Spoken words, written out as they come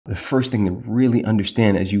the first thing to really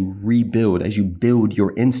understand as you rebuild, as you build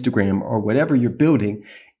your Instagram or whatever you're building,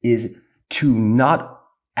 is to not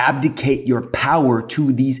abdicate your power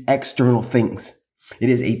to these external things. It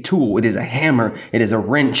is a tool. It is a hammer. It is a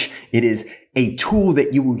wrench. It is a tool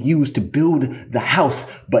that you will use to build the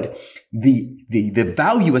house. But the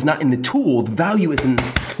value is not in the tool. The value is in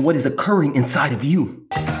what is occurring inside of you.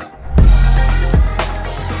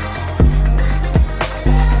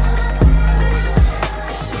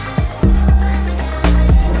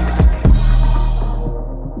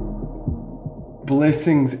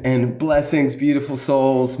 Blessings and blessings, beautiful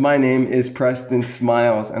souls. My name is Preston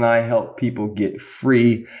Smiles, and I help people get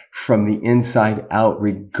free from the inside out,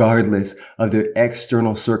 regardless of their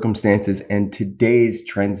external circumstances. And today's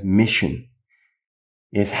transmission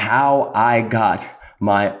is how I got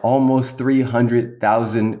my almost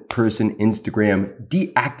 300,000 person Instagram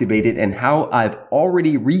deactivated and how I've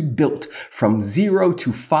already rebuilt from 0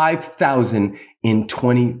 to 5,000 in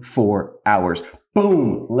 24 hours.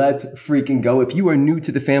 Boom, let's freaking go. If you are new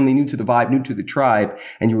to the family, new to the vibe, new to the tribe,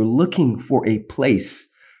 and you're looking for a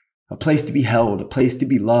place to be held, a place to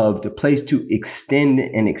be loved, a place to extend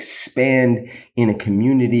and expand in a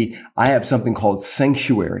community, I have something called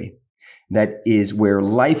Sanctuary. That is where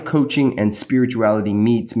life coaching and spirituality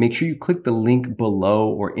meets. Make sure you click the link below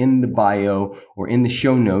or in the bio or in the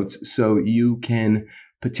show notes so you can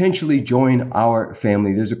potentially join our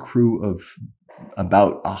family. There's a crew of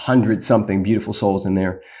about 100-something beautiful souls in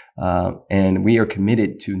there. And we are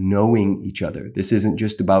committed to knowing each other. This isn't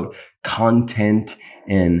just about content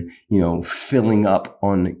and, filling up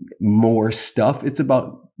on more stuff. It's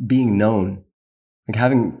about being known, like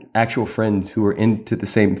having actual friends who are into the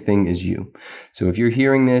same thing as you. So if you're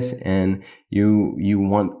hearing this and you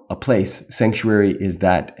want a place, Sanctuary is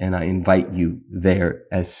that, and I invite you there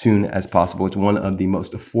as soon as possible. It's one of the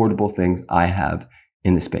most affordable things I have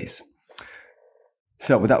in the space.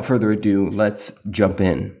 So without further ado, let's jump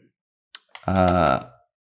in.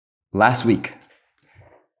 Last week,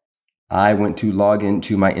 I went to log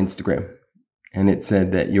into my Instagram and it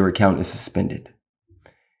said that your account is suspended.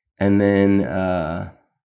 And then a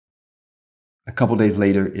couple days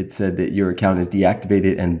later, it said that your account is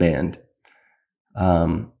deactivated and banned.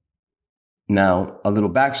 Now, a little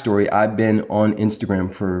backstory, I've been on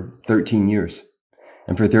Instagram for 13 years.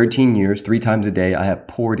 And for 13 years, 3 times a day, I have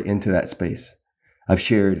poured into that space. I've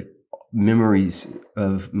shared memories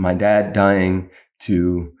of my dad dying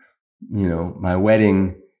to, my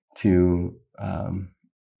wedding, to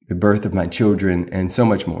the birth of my children, and so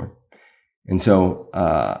much more. And so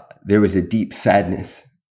there was a deep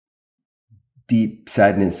sadness,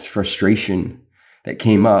 frustration that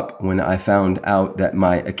came up when I found out that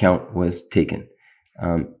my account was taken.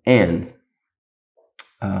 And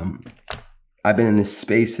I've been in this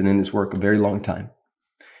space and in this work a very long time.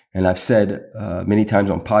 And I've said many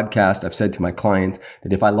times on podcasts, I've said to my clients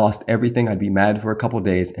that if I lost everything, I'd be mad for a couple of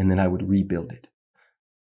days and then I would rebuild it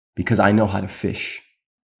because I know how to fish,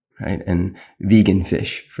 right? And vegan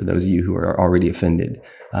fish, for those of you who are already offended.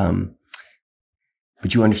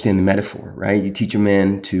 But you understand the metaphor, right? You teach a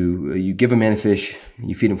man you give a man a fish,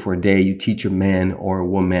 you feed him for a day, you teach a man or a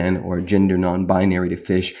woman or a gender non-binary to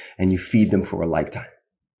fish, and you feed them for a lifetime.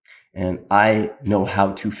 And I know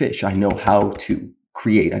how to fish. I know how to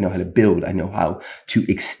create. I know how to build. I know how to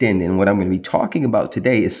extend. And what I'm going to be talking about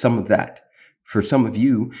today is some of that. For some of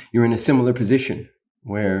you, you're in a similar position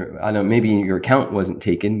where, I don't know, maybe your account wasn't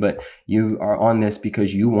taken, but you are on this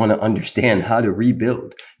because you want to understand how to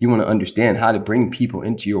rebuild. You want to understand how to bring people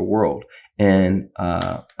into your world. And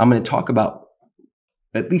I'm going to talk about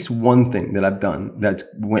at least one thing that I've done that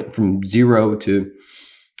went from 0 to,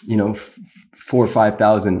 4,000 or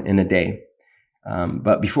 5,000 in a day.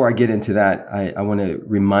 But before I get into that, I want to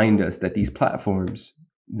remind us that these platforms,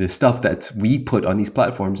 the stuff that we put on these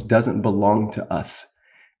platforms doesn't belong to us.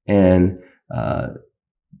 And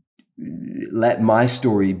let my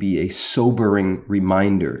story be a sobering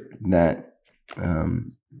reminder that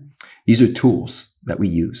these are tools that we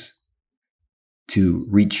use to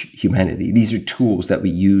reach humanity. These are tools that we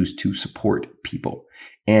use to support people.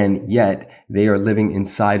 And yet they are living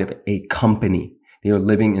inside of a company. They are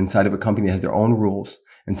living inside of a company that has their own rules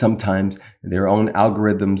and sometimes their own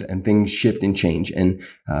algorithms, and things shift and change. And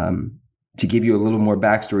to give you a little more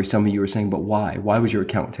backstory, some of you are saying, but why? Why was your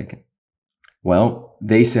account taken? Well,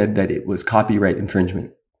 they said that it was copyright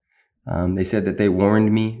infringement. They said that they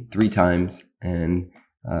warned me 3 times and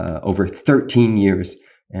over 13 years,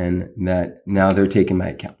 and that now they're taking my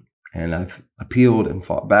account. And I've appealed and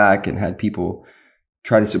fought back and had people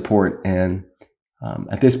try to support. And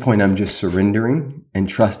at this point, I'm just surrendering and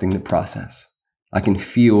trusting the process. I can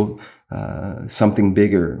feel something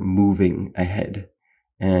bigger moving ahead.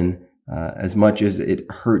 And as much as it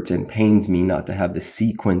hurts and pains me not to have the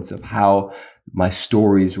sequence of how my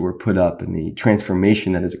stories were put up and the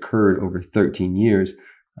transformation that has occurred over 13 years,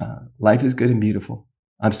 life is good and beautiful.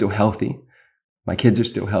 I'm still healthy. My kids are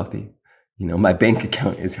still healthy. My bank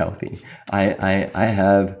account is healthy. I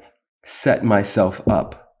have set myself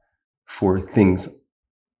up for things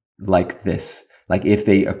like this. Like if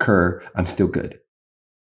they occur, I'm still good.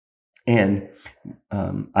 And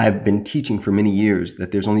I've been teaching for many years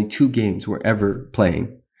that there's only two games we're ever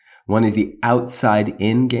playing. One is the outside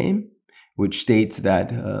in game, which states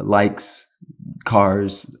that likes,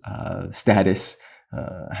 cars, status,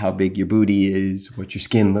 how big your booty is, what your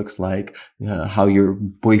skin looks like, how your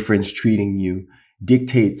boyfriend's treating you,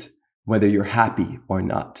 dictates whether you're happy or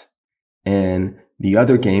not. And the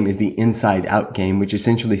other game is the inside out game, which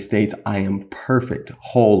essentially states I am perfect,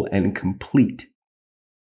 whole, and complete,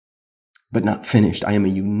 but not finished. I am a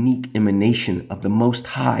unique emanation of the Most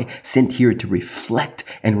High, sent here to reflect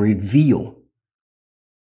and reveal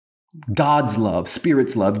God's love,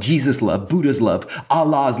 Spirit's love, Jesus' love, Buddha's love,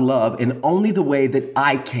 Allah's love in only the way that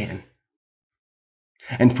I can.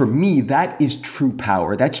 And for me, that is true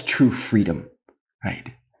power. That's true freedom,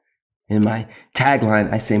 right? In my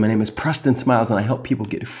tagline, I say, my name is Preston Smiles, and I help people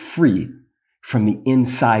get free from the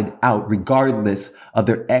inside out, regardless of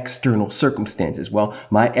their external circumstances. Well,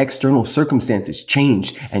 my external circumstances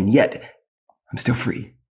changed, and yet I'm still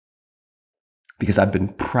free because I've been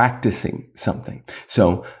practicing something.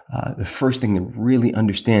 So the first thing to really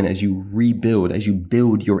understand as you rebuild, as you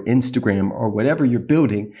build your Instagram or whatever you're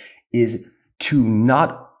building, is to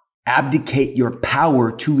not abdicate your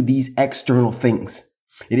power to these external things.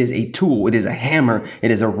 It is a tool. It is a hammer.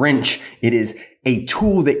 It is a wrench. It is a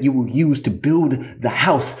tool that you will use to build the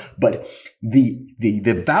house. But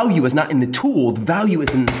the value is not in the tool. The value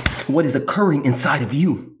is in what is occurring inside of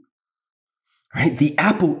you. Right? The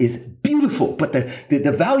apple is beautiful, but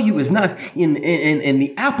the value is not in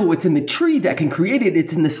the apple. It's in the tree that can create it.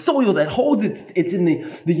 It's in the soil that holds it. It's in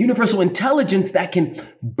the universal intelligence that can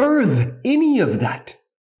birth any of that.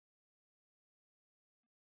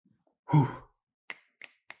 Whew.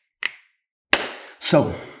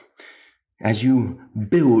 So, as you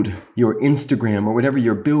build your Instagram or whatever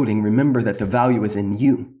you're building, remember that the value is in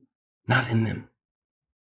you, not in them.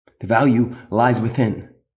 The value lies within.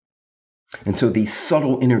 And so these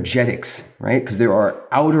subtle energetics, right? Because there are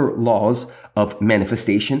outer laws of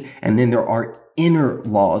manifestation, and then there are inner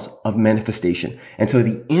laws of manifestation. And so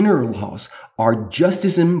the inner laws are just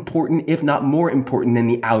as important, if not more important than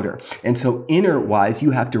the outer. And so inner wise,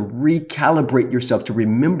 you have to recalibrate yourself to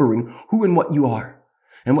remembering who and what you are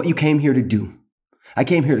and what you came here to do. I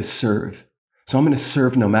came here to serve. So I'm going to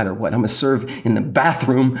serve no matter what. I'm going to serve in the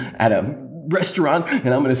bathroom at a restaurant,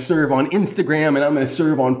 and I'm going to serve on Instagram, and I'm going to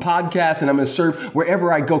serve on podcasts, and I'm going to serve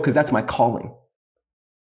wherever I go, because that's my calling.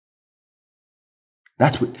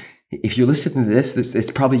 That's what, if you're listening to this,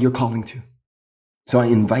 it's probably your calling too. So I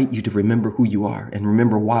invite you to remember who you are and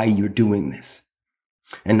remember why you're doing this,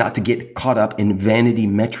 and not to get caught up in vanity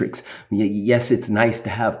metrics. Yes, it's nice to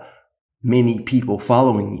have many people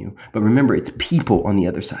following you, but remember, it's people on the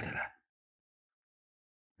other side of that.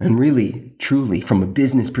 And really, truly, from a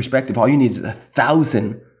business perspective, all you need is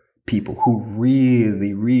 1,000 people who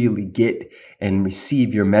really, really get and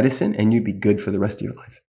receive your medicine, and you'd be good for the rest of your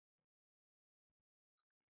life.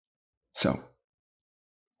 So,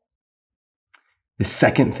 the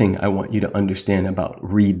second thing I want you to understand about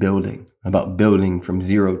rebuilding, about building from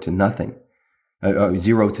zero to nothing, or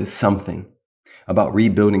zero to something, about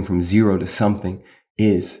rebuilding from zero to something,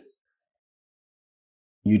 is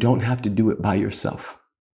you don't have to do it by yourself.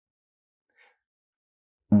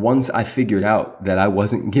 Once I figured out that I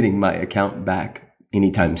wasn't getting my account back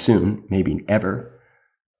anytime soon, maybe ever,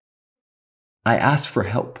 I asked for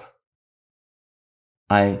help.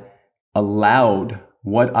 I allowed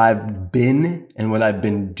what I've been and what I've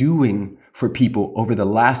been doing for people over the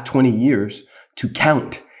last 20 years to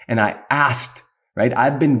count. And I asked, right?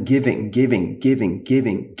 I've been giving.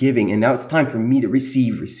 And now it's time for me to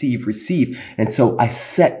receive. And so I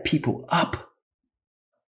set people up.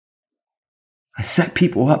 I set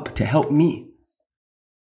people up to help me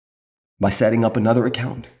by setting up another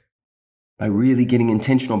account, by really getting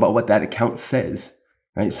intentional about what that account says,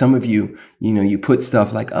 right? Some of you, you put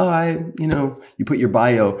stuff like, you put your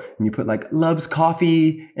bio and you put like loves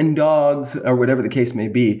coffee and dogs or whatever the case may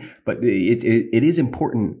be. But it is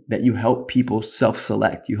important that you help people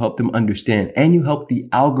self-select, you help them understand, and you help the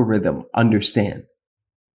algorithm understand.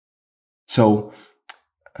 So,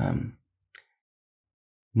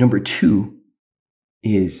 number two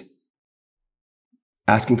is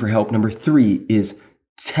asking for help. Number 3 is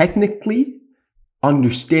technically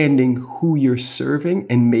understanding who you're serving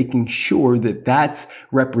and making sure that that's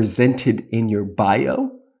represented in your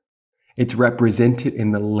bio. It's represented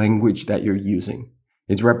in the language that you're using.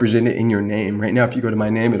 It's represented in your name. Right now, if you go to my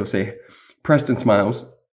name, it'll say Preston Smiles,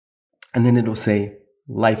 and then it'll say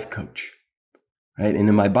life coach, right? And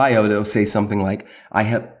in my bio, it'll say something like,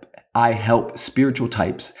 I help spiritual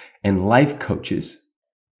types and life coaches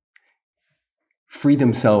free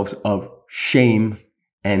themselves of shame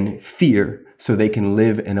and fear so they can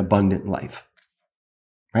live an abundant life,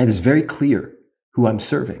 right? It's very clear who I'm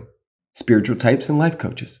serving, spiritual types and life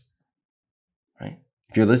coaches, right?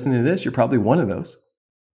 If you're listening to this, you're probably one of those.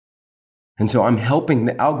 And so I'm helping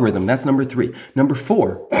the algorithm. That's number 3. Number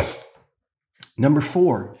 4,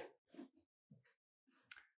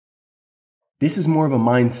 this is more of a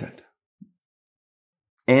mindset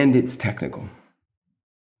and it's technical.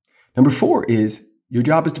 Number 4 is your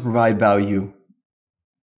job is to provide value,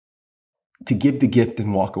 to give the gift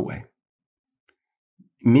and walk away.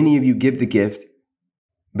 Many of you give the gift,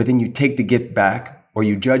 but then you take the gift back or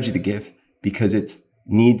you judge the gift because it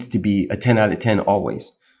needs to be a 10 out of 10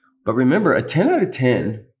 always. But remember, a 10 out of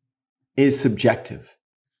 10 is subjective,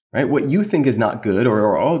 right? What you think is not good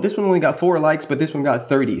or oh, this one only got 4 likes, but this one got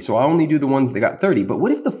 30. So I only do the ones that got 30. But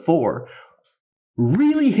what if the 4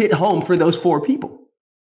 really hit home for those 4 people?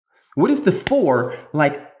 What if the 4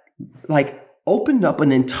 like opened up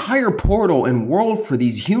an entire portal and world for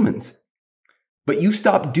these humans, but you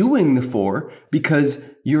stopped doing the 4 because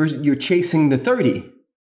you're chasing the 30?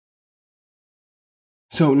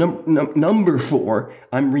 So number 4,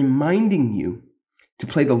 I'm reminding you to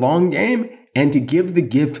play the long game and to give the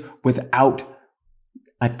gift without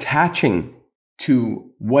attaching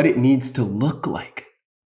to what it needs to look like.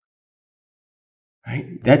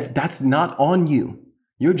 Right? That's not on you.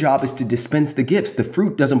 Your job is to dispense the gifts. The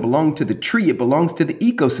fruit doesn't belong to the tree. It belongs to the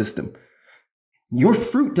ecosystem. Your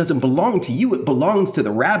fruit doesn't belong to you. It belongs to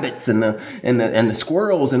the rabbits and the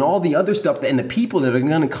squirrels and all the other stuff and the people that are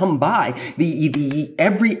going to come by.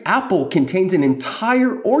 Every apple contains an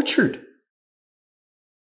entire orchard.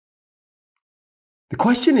 The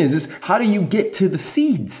question is how do you get to the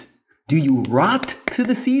seeds? Do you rot to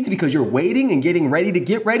the seeds because you're waiting and getting ready to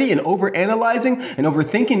get ready and overanalyzing and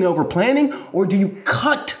overthinking and overplanning? Or do you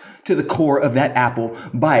cut to the core of that apple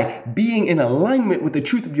by being in alignment with the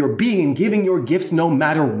truth of your being and giving your gifts no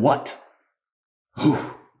matter what? Whew.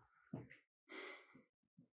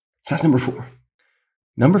 So that's number 4.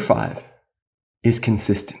 Number 5 is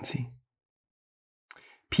consistency.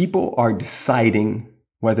 People are deciding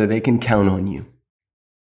whether they can count on you.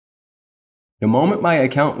 The moment my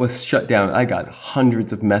account was shut down, I got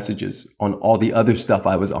hundreds of messages on all the other stuff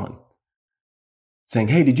I was on saying,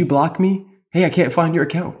 hey, did you block me? Hey, I can't find your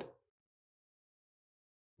account.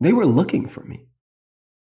 They were looking for me.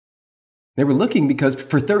 They were looking because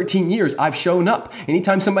for 13 years, I've shown up.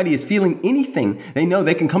 Anytime somebody is feeling anything, they know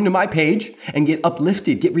they can come to my page and get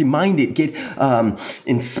uplifted, get reminded, get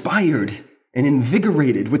inspired and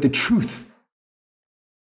invigorated with the truth.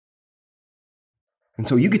 And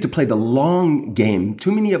so you get to play the long game.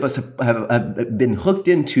 Too many of us have been hooked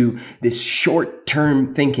into this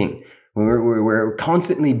short-term thinking. We're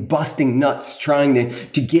constantly busting nuts trying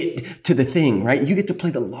to get to the thing, right? You get to play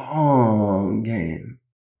the long game.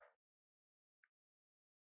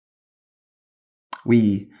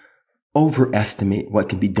 We overestimate what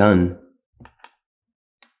can be done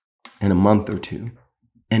in a month or 2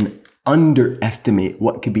 and underestimate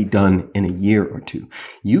what could be done in a year or 2.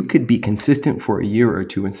 You could be consistent for a year or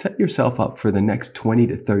 2 and set yourself up for the next 20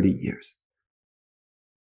 to 30 years.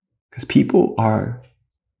 Because people are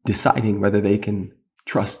deciding whether they can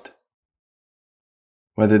trust,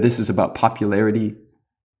 whether this is about popularity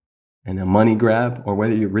and a money grab, or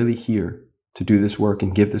whether you're really here to do this work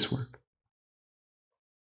and give this work.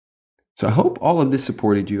 So I hope all of this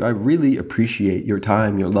supported you. I really appreciate your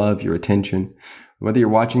time, your love, your attention. Whether you're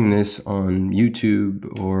watching this on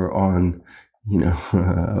YouTube or on,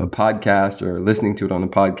 a podcast or listening to it on a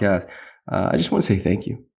podcast, I just want to say thank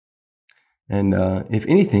you. And if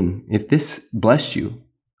anything, if this blessed you,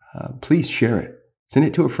 please share it. Send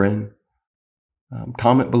it to a friend.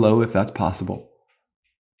 Comment below if that's possible.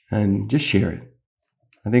 And just share it.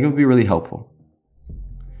 I think it would be really helpful.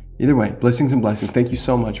 Either way, blessings and blessings. Thank you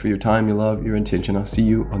so much for your time, your love, your attention. I'll see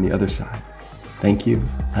you on the other side. Thank you.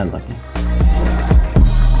 I love you.